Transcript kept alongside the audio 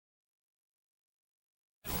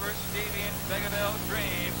Biggaville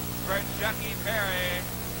Dream for Chucky Perry.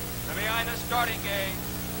 To behind the starting gate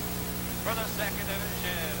for the second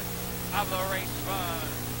division of the race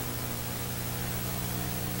fun.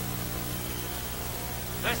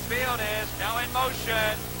 This field is now in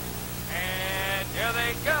motion, and here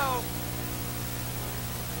they go.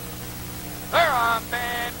 They're off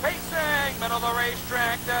and pacing, middle of the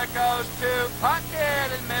racetrack. There goes to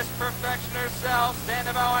Pocket and Miss Perfection herself,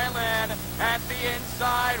 Sanibel Island at the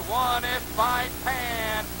inside, 1-5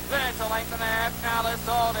 Pan. Then it's a length and a half, Alice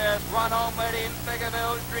Aldis, Run Home Lady and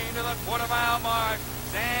Biggaville's Dream to the quarter-mile mark.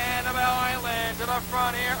 Sanibel Island to the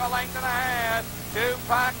front here, a length and a half. 2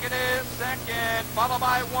 Pocket is second, followed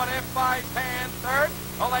by 1-5 Pan third.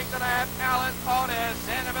 A length and a half, Alice Aldis.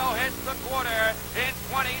 Sanibel hits the quarter in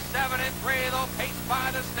 27-3. They'll pace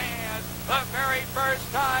by the stands. The very first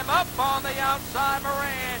time up on the outside,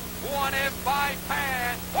 Moran. 1-5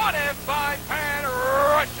 Pan. 1-5 Pan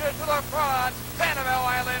rushes to the front. Sanibel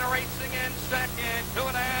Island racing in second.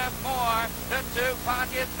 2.5 more. The 2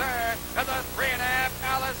 Pocket third. And the 3.5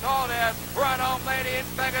 Alice Aldis. Run Home Lady and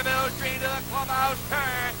Biggaville's Dream to the clubhouse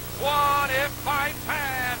turn. 1-5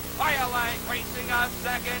 Pan. Firelight racing on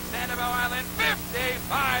second. Sanibel Island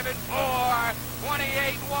 55-4.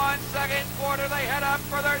 28-1 second quarter. They head up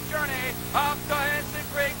for their journey up the Henson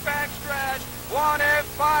Creek backstretch.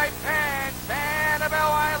 1-5 Pan.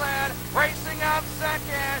 Sanibel Island racing up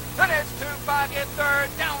second. Then it's 2 Pocket third.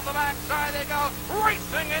 Down the backside they go.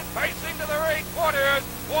 Racing and pacing to the 8 quarters.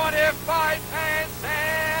 1-5 Pan.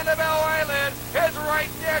 Sanibel Island is right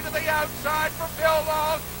there to the outside for Bill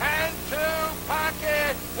Long. And 2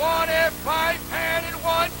 Pocket. 1-5 Pan in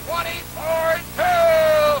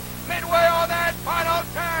 124-2. Midway on that final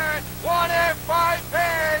turn. 1-5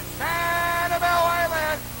 Pan. Sanibel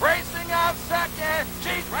Island racing up second.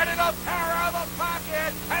 She's ready to tear out of the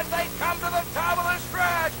pocket as they come to the top of the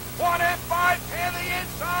stretch. 1-5 Pan the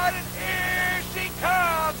inside, and here she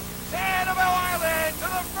comes. Sanibel Island to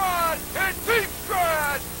the front in deep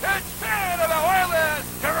stretch. It's Sanibel Island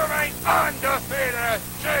to remain undefeated.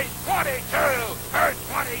 She's 22, her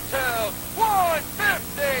 22,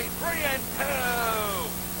 153-2.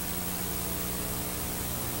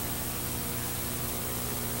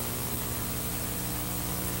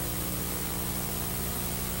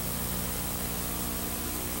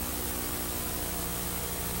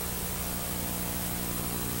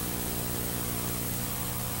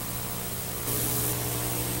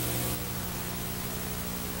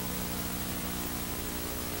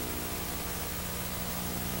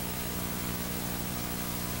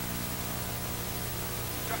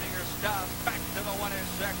 Stuff back to the winner's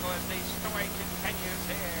circle as the story continues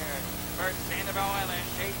here. For Sanibel Island,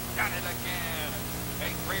 she's done it again. A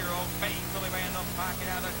 3-year-old Faye Filly ran the pocket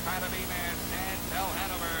out of try to be man. Santel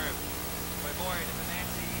Hanover. Aboard the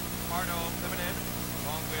Nancy Arnold Limited,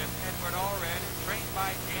 along with Edward Allred, trained by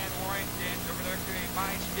Dan Warrington, over there created by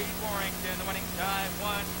Steve Warrington. The winning time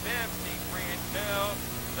 153-2.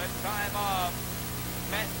 The time off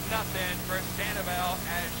meant nothing for Sanibel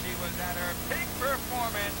as she was at her peak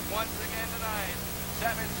performance once again tonight.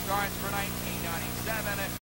 7 starts for 1997.